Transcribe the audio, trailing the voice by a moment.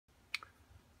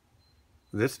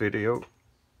This video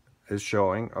is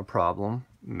showing a problem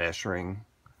measuring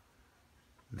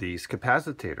these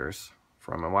capacitors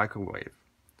from a microwave.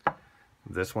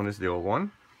 This one is the old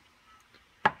one,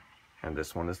 and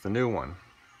this one is the new one.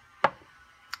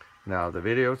 Now the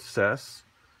video says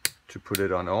to put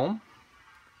it on ohm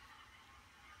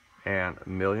and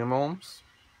million ohms,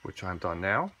 which I'm done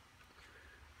now.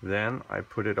 Then I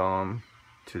put it on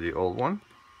to the old one.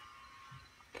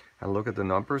 And look at the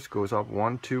numbers, goes up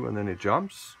 1, 2, and then it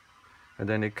jumps. And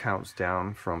then it counts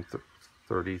down from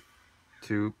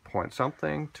 32 point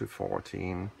something to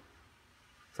 14,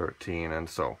 13, and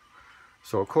so.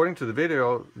 So according to the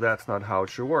video, that's not how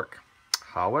it should work.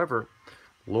 However,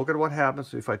 look at what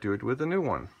happens if I do it with the new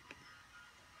one.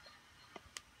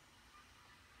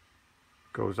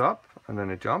 Goes up, and then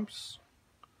it jumps.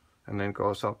 And then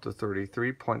goes up to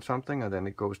 33 point something, and then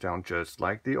it goes down just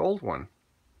like the old one.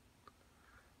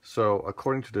 So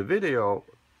according to the video,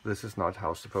 this is not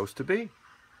how it's supposed to be,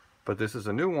 but this is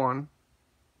a new one,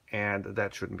 and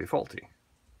that shouldn't be faulty.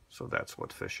 So that's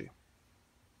what's fishy.